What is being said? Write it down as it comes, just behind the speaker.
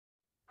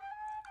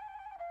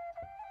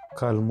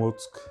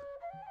ካልሞትክ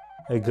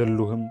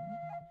አይቀብሩህም።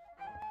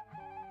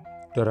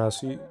 ደራሲ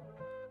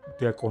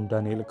ዲያቆን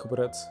ዳንኤል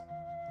ክብረት፣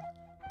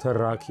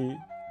 ተራኪ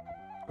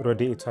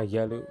ረድኤት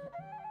አያሌው።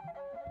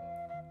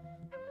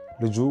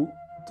 ልጁ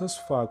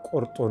ተስፋ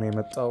ቆርጦ ነው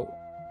የመጣው።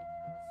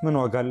 ምን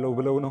ዋጋ አለው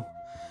ብለው ነው።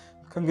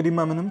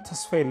 ከእንግዲህማ ምንም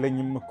ተስፋ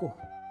የለኝም እኮ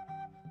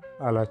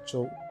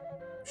አላቸው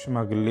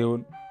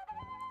ሽማግሌውን።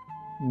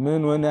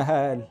 ምን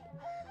ሆነሃል?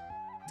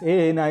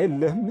 ጤና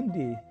የለህም እንዴ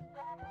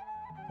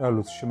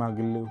አሉት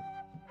ሽማግሌው።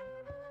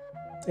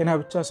 ጤና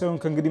ብቻ ሳይሆን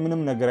ከእንግዲህ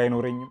ምንም ነገር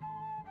አይኖረኝም።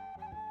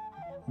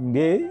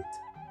 እንዴት?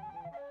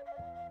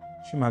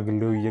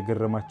 ሽማግሌው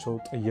እየገረማቸው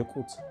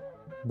ጠየቁት።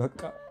 በቃ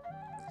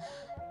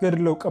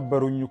ገድለው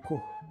ቀበሩኝ እኮ።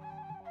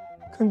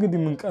 ከእንግዲህ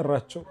ምን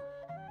ቀራቸው?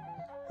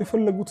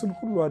 የፈለጉትን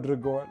ሁሉ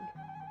አድርገዋል።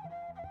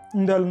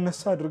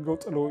 እንዳልነሳ አድርገው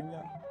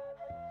ጥለውኛል።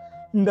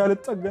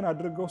 እንዳልጠገን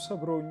አድርገው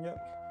ሰብረውኛል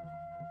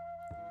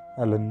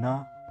አለና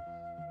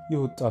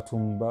የወጣቱ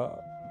እንባ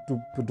ዱብ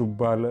ዱብ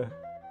አለ።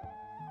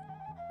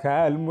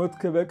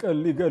 ካልሞትክ በቀር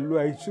ሊገሉ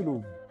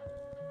አይችሉም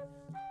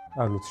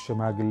አሉት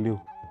ሽማግሌው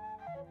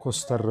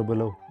ኮስተር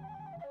ብለው።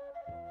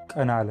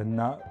 ቀና አለና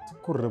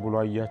ትኩር ብሎ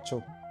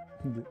አያቸው።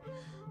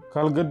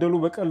 ካልገደሉ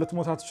በቀር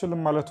ልትሞት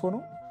አትችልም ማለት ሆኖ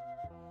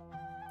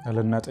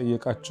አለና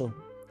ጠየቃቸው።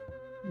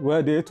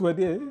 ወዴት?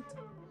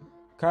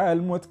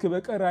 ካልሞትክ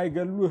በቀር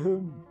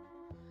አይገሉህም።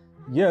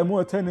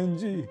 የሞተን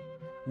እንጂ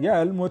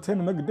ያልሞተን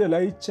መግደል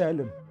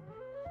አይቻልም።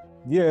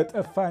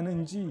 የጠፋን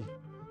እንጂ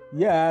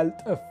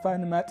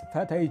ያልጠፋን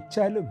ማጥፋት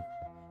አይቻልም።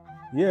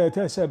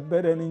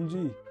 የተሰበረን እንጂ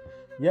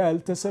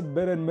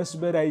ያልተሰበረን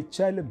መስበር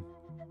አይቻልም።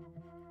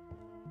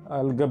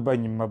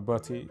 አልገባኝም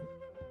አባቴ።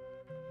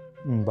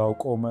 እንባው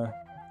ቆመ።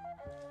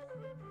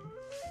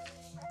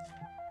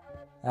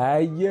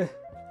 አየህ፣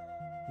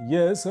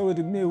 የሰው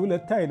ዕድሜ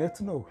ሁለት አይነት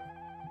ነው።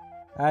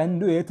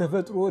 አንዱ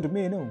የተፈጥሮ ዕድሜ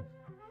ነው።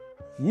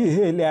 ይሄ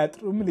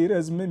ሊያጥርም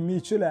ሊረዝምም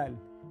ይችላል።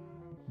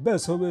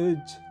 በሰው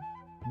እጅ፣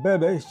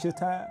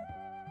 በበሽታ፣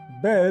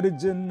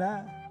 በእርጅና፣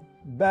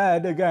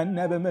 በአደጋና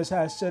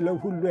በመሳሰለው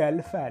ሁሉ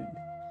ያልፋል።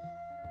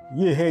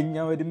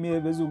 ይሄኛው ዕድሜ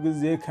ብዙ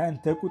ጊዜ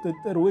ካንተ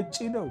ቁጥጥር ውጪ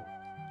ነው።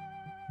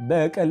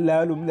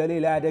 በቀላሉም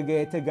ለሌላ አደጋ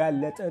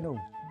የተጋለጠ ነው።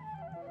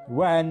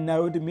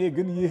 ዋናው ዕድሜ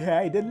ግን ይሄ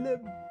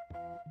አይደለም።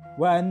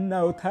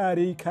 ዋናው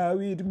ታሪካዊ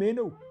ዕድሜ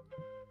ነው።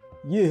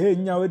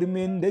 ይሄኛው ዕድሜ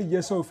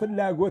እንደየሰው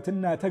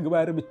ፍላጎትና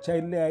ተግባር ብቻ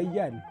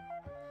ይለያያል።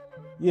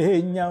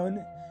 ይሄኛውን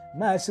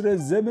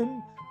ማስረዘምም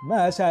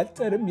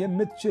ማሳጠርም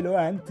የምትችለው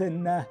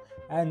አንተና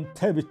አንተ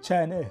ብቻ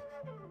ነህ።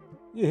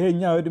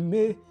 ይሄኛው ዕድሜ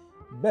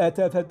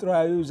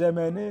በተፈጥሯዊ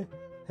ዘመን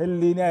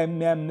ሕሊና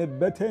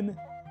የሚያምንበትን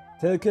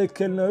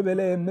ትክክል ነው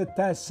ብለህ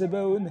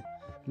የምታስበውን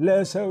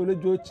ለሰው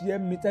ልጆች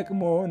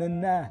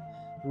የሚጠቅመውንና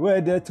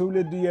ወደ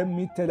ትውልድ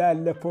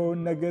የሚተላለፈውን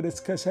ነገር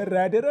እስከሰራ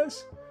ድረስ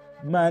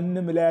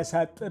ማንም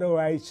ሊያሳጥረው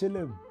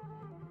አይችልም።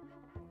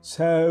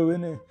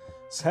 ሰውን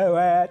ሰው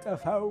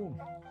አያጠፋውም።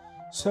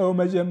 ሰው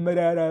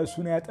መጀመሪያ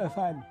ራሱን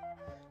ያጠፋል።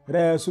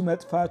 ራሱ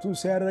መጥፋቱ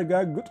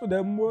ሲያረጋግጡ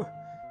ደግሞ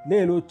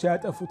ሌሎች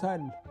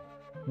ያጠፉታል።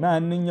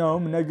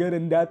 ማንኛውም ነገር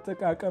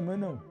እንዳጠቃቀም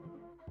ነው።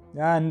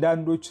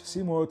 አንዳንዶች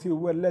ሲሞቱ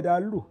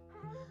ይወለዳሉ፣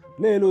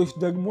 ሌሎች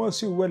ደግሞ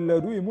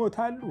ሲወለዱ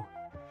ይሞታሉ።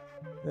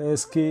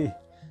 እስኪ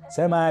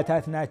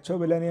ሰማዕታት ናቸው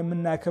ብለን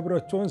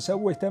የምናከብራቸውን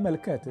ሰዎች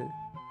ተመልከት።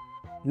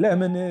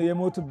 ለምን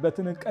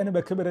የሞቱበትን ቀን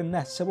በክብር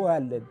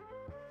እናስበዋለን?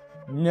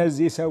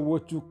 እነዚህ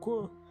ሰዎች እኮ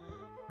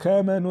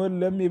ከመኖር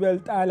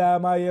ለሚበልጥ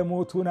ዓላማ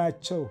የሞቱ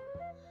ናቸው።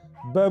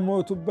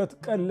 በሞቱበት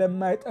ቀን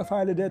ለማይጠፋ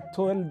ልደት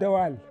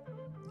ተወልደዋል።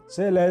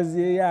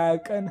 ስለዚህ ያ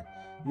ቀን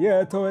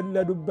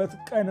የተወለዱበት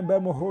ቀን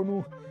በመሆኑ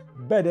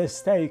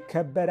በደስታ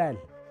ይከበራል።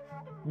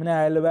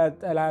 ምናልባት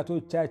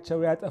ጠላቶቻቸው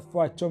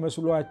ያጠፏቸው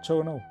መስሏቸው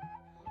ነው፣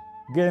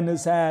 ግን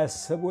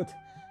ሳያስቡት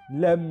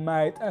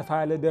ለማይጠፋ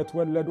ልደት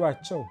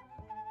ወለዷቸው።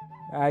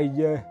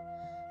 አየህ፣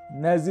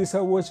 እነዚህ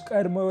ሰዎች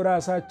ቀድመው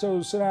ራሳቸው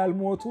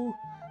ስላልሞቱ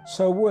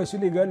ሰዎች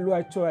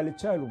ሊገሏቸው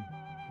አልቻሉም።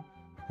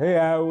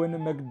 ሕያውን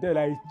መግደል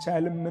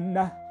አይቻልምና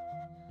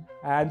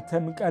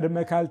አንተም ቀድመ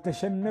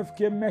ካልተሸነፍክ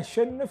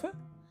የሚያሸንፍህ፣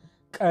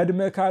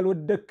 ቀድመ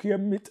ካልወደክ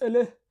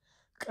የሚጥልህ፣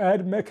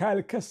 ቀድመ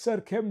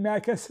ካልከሰርክ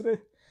የሚያከስርህ፣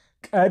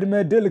 ቀድመ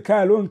ድል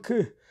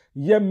ካልሆንክህ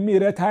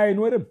የሚረታ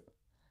አይኖርም።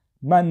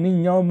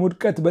 ማንኛውም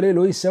ውድቀት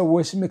በሌሎች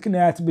ሰዎች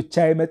ምክንያት ብቻ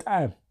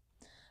አይመጣም፣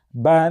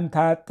 በአንተ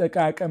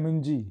አጠቃቀም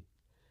እንጂ።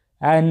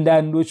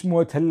 አንዳንዶች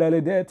ሞትን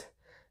ለልደት፣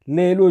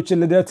 ሌሎች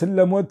ልደትን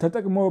ለሞት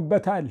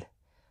ተጠቅመውበታል።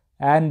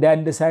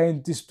 አንዳንድ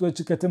ሳይንቲስቶች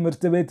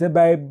ከትምህርት ቤት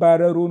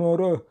ባይባረሩ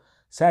ኖሮ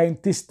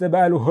ሳይንቲስት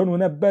ባልሆኑ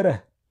ነበረ።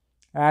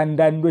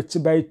 አንዳንዶች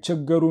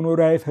ባይቸገሩ ኖሮ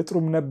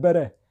አይፈጥሩም ነበረ።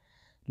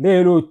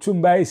 ሌሎቹም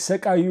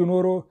ባይሰቃዩ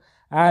ኖሮ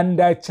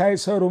አንዳች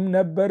አይሰሩም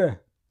ነበረ።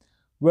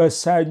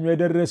 ወሳኙ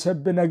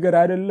የደረሰብህ ነገር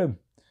አይደለም፣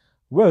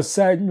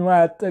 ወሳኙ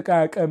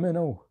አጠቃቀም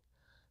ነው።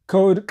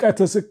 ከውድቀት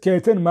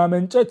ስኬትን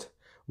ማመንጨት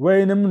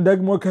ወይንም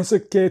ደግሞ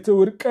ከስኬት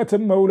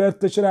ውድቀትን መውለድ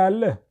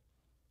ትችላለህ።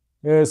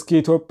 እስኪ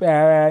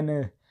ኢትዮጵያውያን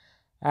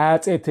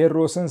አፄ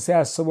ቴዎድሮስን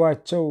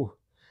ሲያስቧቸው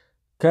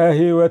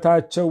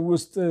ከሕይወታቸው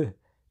ውስጥ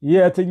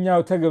የትኛው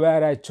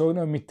ተግባራቸው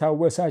ነው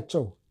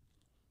የሚታወሳቸው?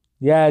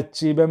 ያቺ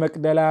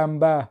በመቅደላ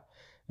አምባ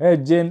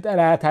እጄን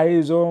ጠላት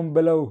አይዞም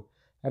ብለው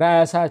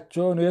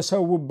ራሳቸውን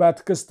የሰውባት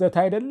ክስተት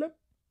አይደለም?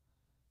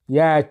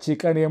 ያቺ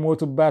ቀን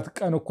የሞቱባት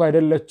ቀን እኮ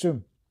አይደለችም።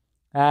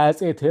 አፄ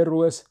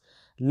ቴዎድሮስ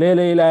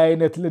ለሌላ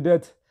አይነት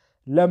ልደት፣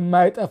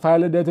 ለማይጠፋ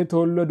ልደት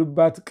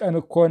የተወለዱባት ቀን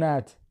እኮ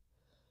ናት።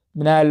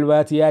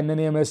 ምናልባት ያንን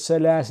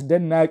የመሰለ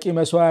አስደናቂ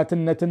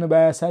መስዋዕትነትን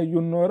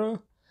ባያሳዩን ኖሮ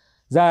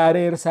ዛሬ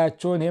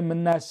እርሳቸውን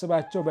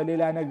የምናስባቸው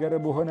በሌላ ነገር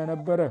በሆነ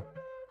ነበረ።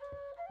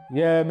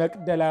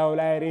 የመቅደላው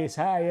ላይ ሬሳ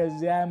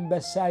የዚያ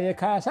አንበሳ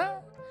የካሳ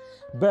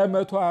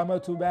በ100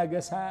 ዓመቱ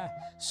ባገሳ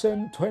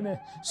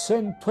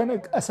ስንቱን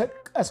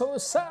ቀሰቀሰው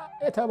እሳ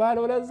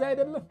የተባለው ለዛ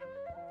አይደለም?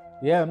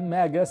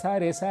 የሚያገሳ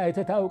ሬሳ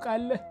አይተህ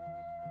ታውቃለህ?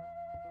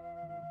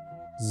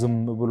 ዝም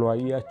ብሎ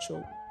አያቸው።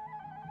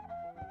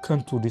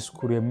 ከንቱ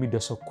ዲስኩር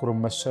የሚደሰኩር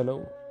መሰለው።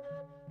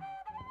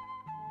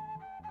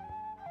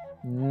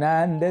 እና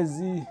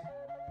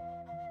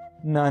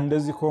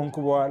እንደዚህ ከሆንኩ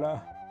በኋላ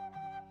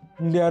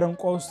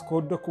እንዲያረንቋ ውስጥ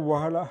ከወደኩ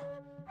በኋላ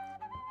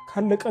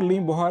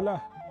ካለቀልኝ በኋላ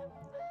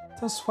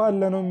ተስፋ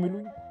አለ ነው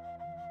የሚሉኝ።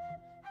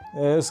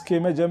 እስኪ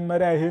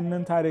መጀመሪያ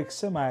ይህንን ታሪክ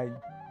ስማኝ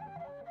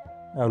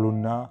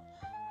አሉና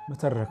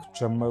መተረክ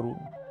ጀመሩ።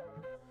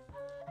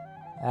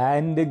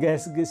 አንድ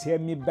ገስግስ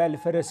የሚባል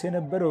ፈረስ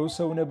የነበረው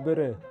ሰው ነበረ።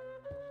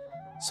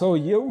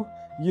 ሰውየው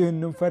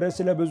ይህንን ፈረስ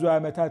ለብዙ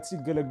ዓመታት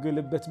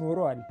ሲገለገልበት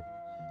ኖሯል።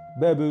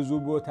 በብዙ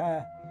ቦታ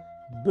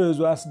ብዙ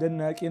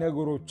አስደናቂ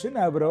ነገሮችን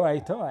አብረው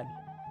አይተዋል፣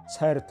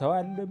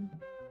 ሰርተዋልም።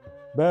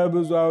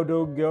 በብዙ አውደ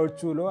ውጊያዎች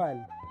ውለዋል።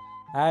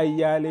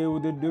 አያሌ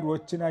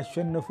ውድድሮችን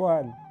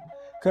አሸንፈዋል።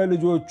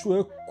 ከልጆቹ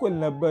እኩል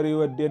ነበር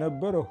ይወድ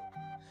የነበረው።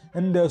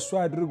 እንደሱ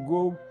አድርጎ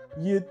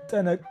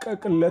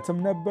ይጠነቀቅለትም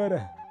ነበረ።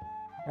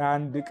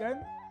 አንድ ቀን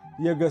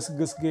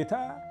የገስግስ ጌታ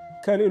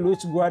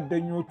ከሌሎች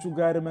ጓደኞቹ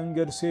ጋር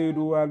መንገድ ሲሄዱ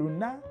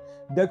አሉና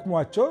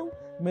ደክሟቸው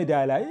ሜዳ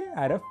ላይ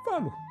አረፍ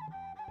አሉ።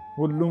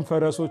 ሁሉም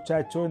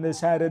ፈረሶቻቸውን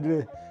ሳር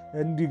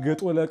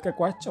እንዲግጡ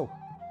ለቀቋቸው።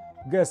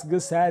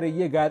 ገስግስ ሳር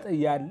እየጋጠ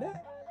ያለ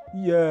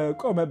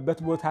የቆመበት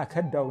ቦታ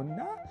ከዳውና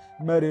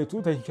መሬቱ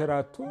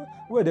ተንሸራቶ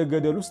ወደ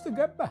ገደል ውስጥ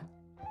ገባ።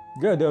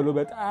 ገደሉ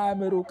በጣም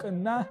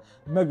ሩቅና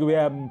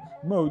መግቢያም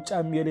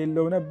መውጫም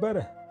የሌለው ነበረ።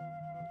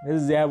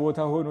 እዚያ ቦታ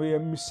ሆኖ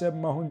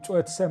የሚሰማውን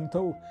ጩኸት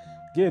ሰምተው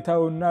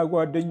ጌታውና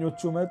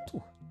ጓደኞቹ መጡ።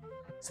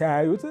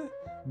 ሲያዩት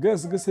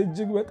ገስግስ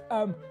እጅግ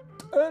በጣም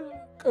ጥልቅ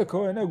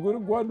ከሆነ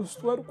ጉድጓድ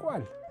ውስጥ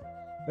ወድቋል።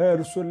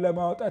 እርሱን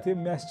ለማውጣት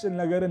የሚያስችል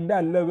ነገር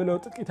እንዳለ ብለው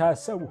ጥቂት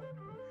አሰቡ፣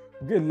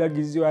 ግን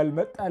ለጊዜው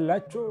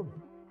አልመጣላቸውም።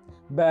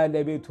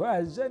 ባለቤቱ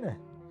አዘነ።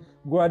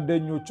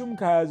 ጓደኞቹም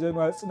ከሐዘኑ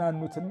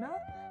አጽናኑትና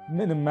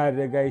ምንም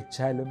ማድረግ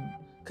አይቻልም፣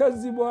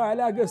 ከዚህ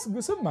በኋላ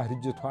ገስግስም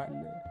አርጅቷል።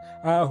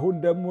 አሁን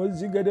ደግሞ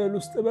እዚህ ገደል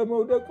ውስጥ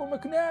በመውደቁ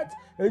ምክንያት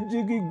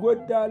እጅግ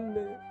ይጎዳል።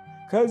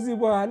 ከዚህ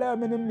በኋላ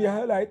ምንም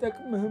ያህል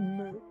አይጠቅምህም።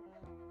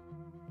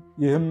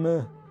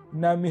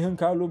 ይህን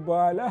ካሉ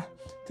በኋላ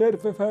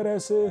ትርፍ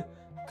ፈረስ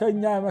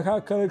ከኛ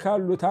መካከል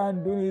ካሉት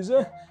አንዱን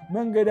ይዘህ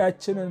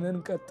መንገዳችንን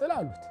እንቀጥል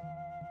አሉት።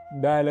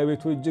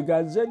 ባለቤቱ እጅግ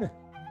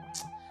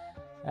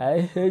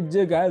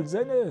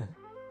አዘነ።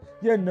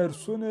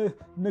 የእነርሱን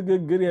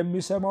ንግግር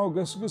የሚሰማው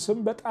ገስግስም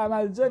በጣም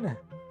አዘነ።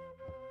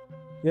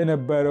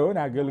 የነበረውን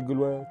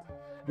አገልግሎት፣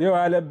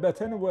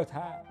 የዋለበትን ቦታ፣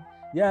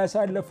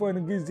 ያሳለፈውን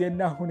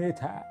ጊዜና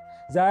ሁኔታ፣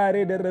 ዛሬ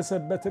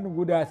የደረሰበትን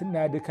ጉዳትና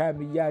ድካም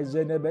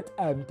እያዘነ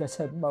በጣም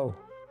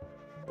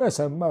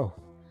ተሰማው።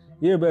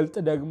 ይበልጥ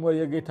ደግሞ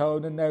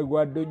የጌታውንና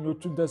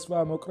የጓደኞቹን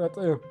ተስፋ መቁረጥ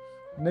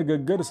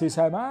ንግግር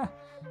ሲሰማ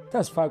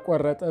ተስፋ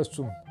ቆረጠ።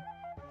 እሱም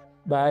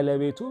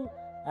ባለቤቱ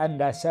አንድ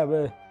ሐሳብ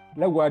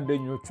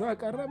ለጓደኞቹ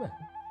አቀረበ።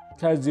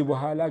 ከዚህ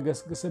በኋላ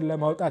ገስግስን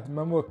ለማውጣት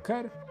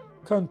መሞከር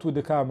ከንቱ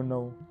ድካም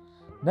ነው።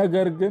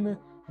 ነገር ግን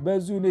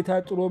በዚህ ሁኔታ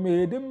ጥሎ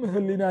መሄድም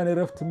ሕሊናን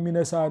እረፍት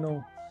የሚነሳ ነው።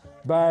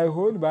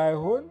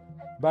 ባይሆን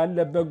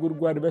ባለበት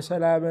ጉድጓድ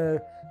በሰላም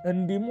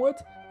እንዲሞት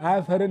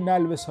አፈር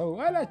እናልብሰው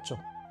አላቸው።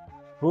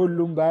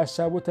 ሁሉም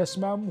በሐሳቡ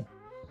ተስማሙ።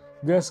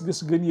 ገስግስ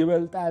ግን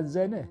ይበልጥ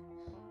አዘነ፣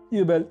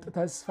 ይበልጥ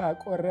ተስፋ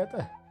ቆረጠ።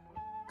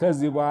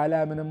 ከዚህ በኋላ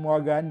ምንም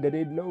ዋጋ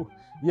እንደሌለው፣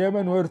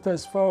 የመኖር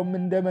ተስፋውም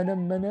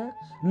እንደመነመነ፣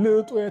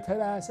 ልጡ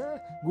የተላሰ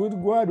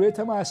ጉድጓዱ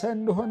የተማሰ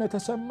እንደሆነ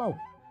ተሰማው።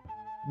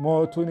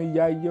 ሞቱን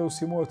እያየው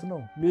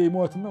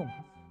ሊሞት ነው።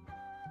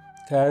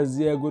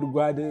 ከዚህ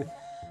ጉድጓድ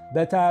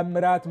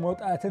በታምራት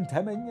መውጣትን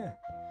ተመኘ።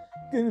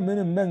 ግን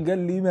ምንም መንገድ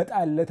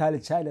ሊመጣለት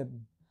አልቻለም።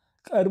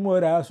 ቀድሞ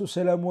ራሱ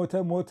ስለሞተ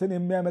ሞትን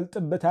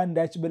የሚያመልጥበት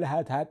አንዳች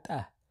ብልሃት አጣ።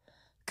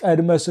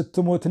 ቀድመ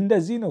ስትሞት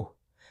እንደዚህ ነው።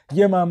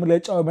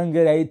 የማምለጫው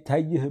መንገድ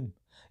አይታይህም።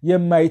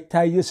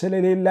 የማይታይ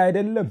ስለሌለ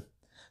አይደለም።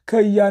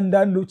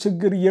 ከእያንዳንዱ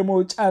ችግር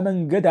የመውጫ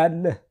መንገድ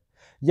አለ።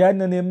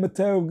 ያንን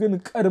የምታየው ግን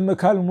ቀድመ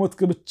ካልሞትክ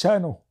ብቻ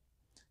ነው።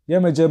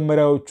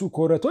 የመጀመሪያዎቹ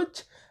ኮረቶች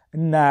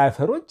እና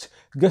አፈሮች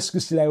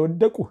ገስግስ ላይ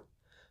ወደቁ።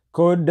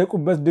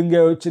 ከወደቁበት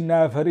ድንጋዮችና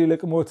አፈር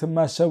ይልቅ ሞትን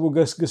ማሰቡ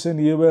ገስግስን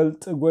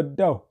ይበልጥ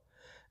ጎዳው።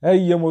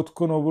 እየሞትኩ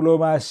ነው ብሎ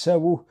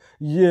ማሰቡ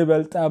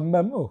ይበልጥ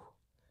አመመው።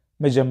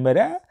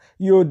 መጀመሪያ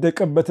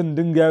የወደቀበትን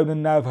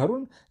ድንጋዩንና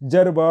አፈሩን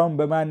ጀርባውን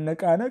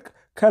በማነቃነቅ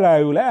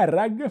ከላዩ ላይ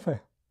አራገፈ።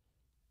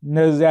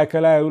 እነዚያ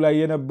ከላዩ ላይ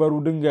የነበሩ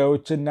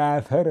ድንጋዮችና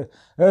አፈር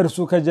እርሱ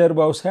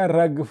ከጀርባው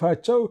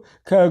ሲያራግፋቸው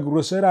ከእግሩ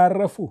ስር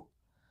አረፉ።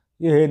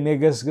 ይህን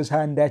የገስግስ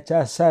አንዳች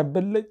ሐሳብ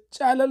ብልጭ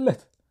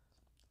አለለት።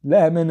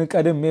 ለምን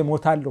ቀድሜ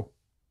ሞታለሁ?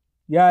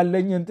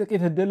 ያለኝን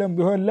ጥቂት ዕድልም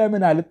ቢሆን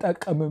ለምን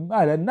አልጠቀምም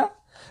አለና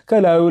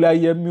ከላዩ ላይ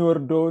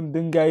የሚወርደውን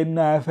ድንጋይና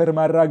አፈር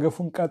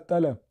ማራገፉን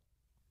ቀጠለ።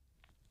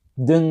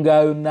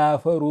 ድንጋዩና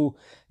አፈሩ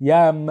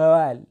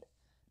ያመዋል።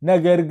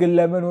 ነገር ግን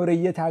ለመኖር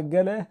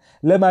እየታገለ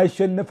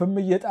ለማሸነፍም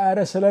እየጣረ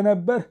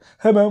ስለነበር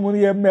ህመሙን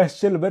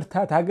የሚያስችል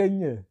ብርታት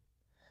አገኘ።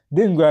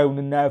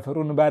 ድንጋዩንና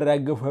አፈሩን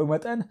ባራገፈው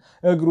መጠን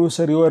እግሩ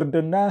ስር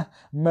ይወርድና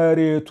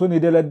መሬቱን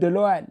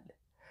ይደለድለዋል።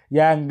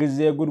 ያን ጊዜ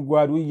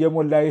ጉድጓዱ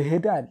እየሞላ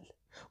ይሄዳል።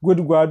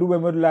 ጉድጓዱ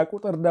በሞላ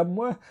ቁጥር ደግሞ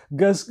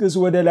ገስግስ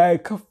ወደ ላይ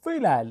ከፍ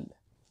ይላል።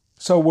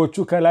 ሰዎቹ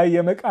ከላይ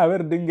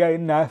የመቃብር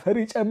ድንጋይና አፈር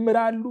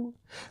ይጨምራሉ።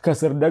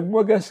 ከስር ደግሞ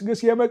ገስግስ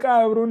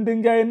የመቃብሩን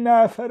ድንጋይና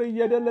አፈር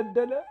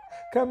እየደለደለ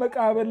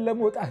ከመቃብር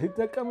ለመውጣት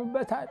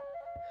ይጠቀምበታል።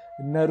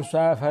 እነርሱ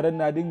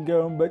አፈርና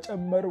ድንጋዩን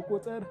በጨመሩ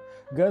ቁጥር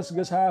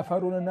ገስግስ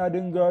አፈሩንና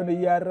ድንጋዩን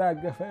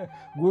እያራገፈ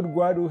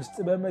ጉድጓዱ ውስጥ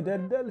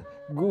በመደልደል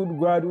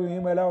ጉድጓዱን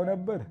ይመላው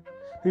ነበር።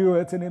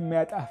 ሕይወትን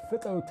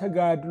የሚያጣፍጠው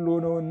ተጋድሎ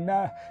ነውና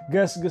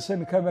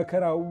ገስግስን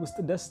ከመከራው ውስጥ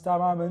ደስታ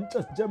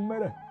ማመንጨት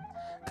ጀመረ።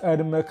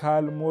 ቀድመ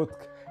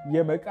ካልሞትክ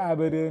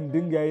የመቃብርን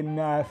ድንጋይና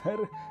አፈር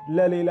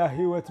ለሌላ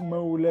ሕይወት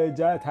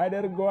መውለጃ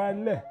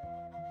ታደርገዋለህ።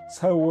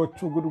 ሰዎቹ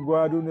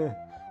ጉድጓዱን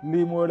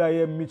ሊሞላ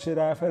የሚችል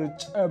አፈር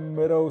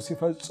ጨምረው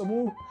ሲፈጽሙ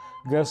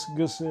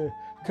ገስግስ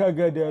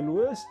ከገደል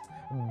ውስጥ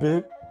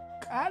ብቅ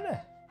አለ።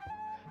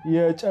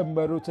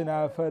 የጨመሩትን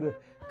አፈር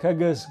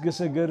ከገስግስ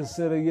እግር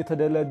ስር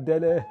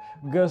እየተደለደለ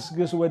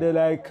ገስግስ ወደ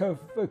ላይ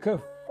ከፍ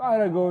ከፍ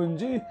አረገው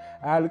እንጂ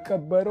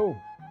አልቀበረው።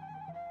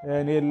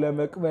 እኔን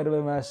ለመቅበር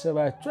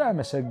በማሰባችሁ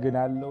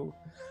አመሰግናለሁ፣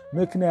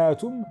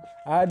 ምክንያቱም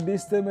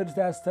አዲስ ትምህርት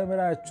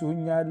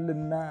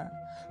አስተምራችሁኛልና።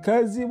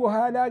 ከዚህ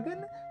በኋላ ግን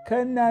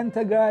ከእናንተ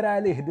ጋር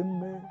አልሄድም፣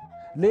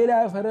 ሌላ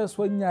ፈረስ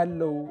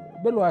ሆኛለሁ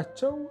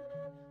ብሏቸው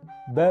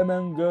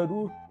በመንገዱ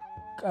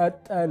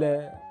ቀጠለ።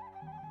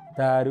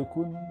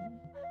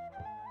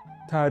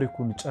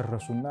 ታሪኩን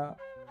ጨረሱና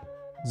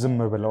ዝም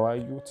ብለው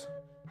አዩት።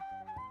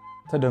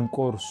 ተደንቆ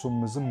እርሱም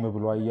ዝም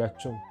ብሎ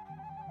አያቸው።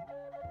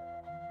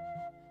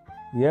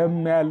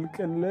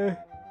 የሚያልቅልህ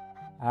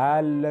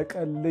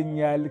አለቀልኝ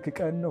ያልክ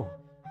ቀን ነው።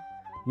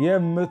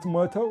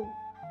 የምትሞተው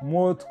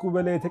ሞትኩ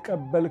ብለህ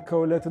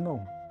የተቀበልከው ዕለት ነው።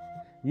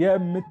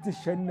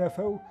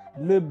 የምትሸነፈው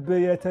ልብ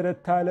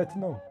የተረታ ዕለት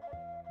ነው።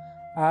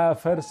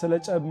 አፈር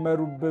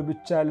ስለጨመሩብህ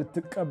ብቻ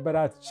ልትቀበር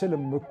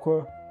አትችልም እኮ።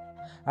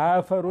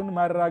 አፈሩን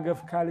ማራገፍ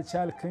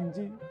ካልቻልክ እንጂ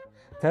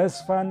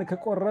ተስፋን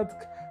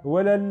ከቆረጥክ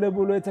ወለል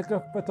ብሎ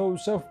የተከፈተው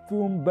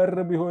ሰፊውን በር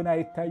ቢሆን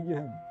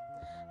አይታይህም።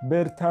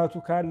 ብርታቱ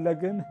ካለ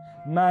ግን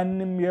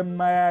ማንም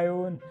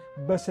የማያየውን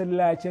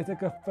በስላች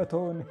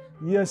የተከፈተውን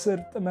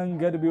የስርጥ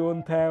መንገድ ቢሆን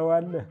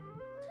ታየዋለህ።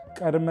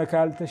 ቀድመ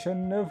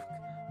ካልተሸነፍክ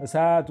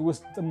እሳት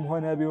ውስጥም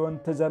ሆነ ቢሆን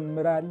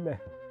ትዘምራለህ።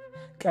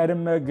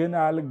 ቀድመ ግን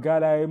አልጋ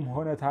ላይም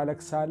ሆነ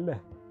ታለቅሳለህ።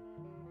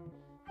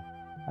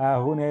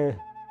 አሁን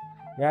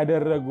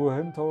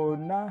ያደረጉህን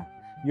ተወውና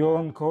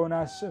የሆንከውን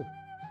አስብ።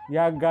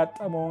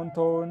 ያጋጠመውን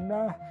ተወውና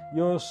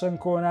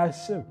የወሰንከውን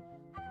አስብ።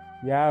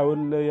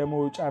 ያውልህ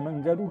የመውጫ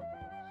መንገዱ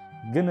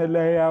ግን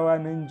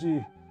ለሕያዋን እንጂ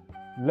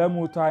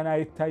ለሙታን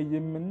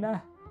አይታይምና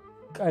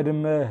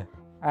ቀድመ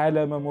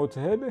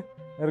አለመሞትህን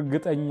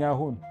እርግጠኛ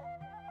ሁን።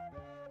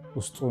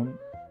 ውስጡን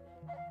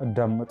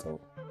አዳመጠው።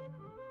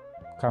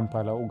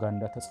 ካምፓላ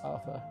ኡጋንዳ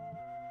ተጻፈ።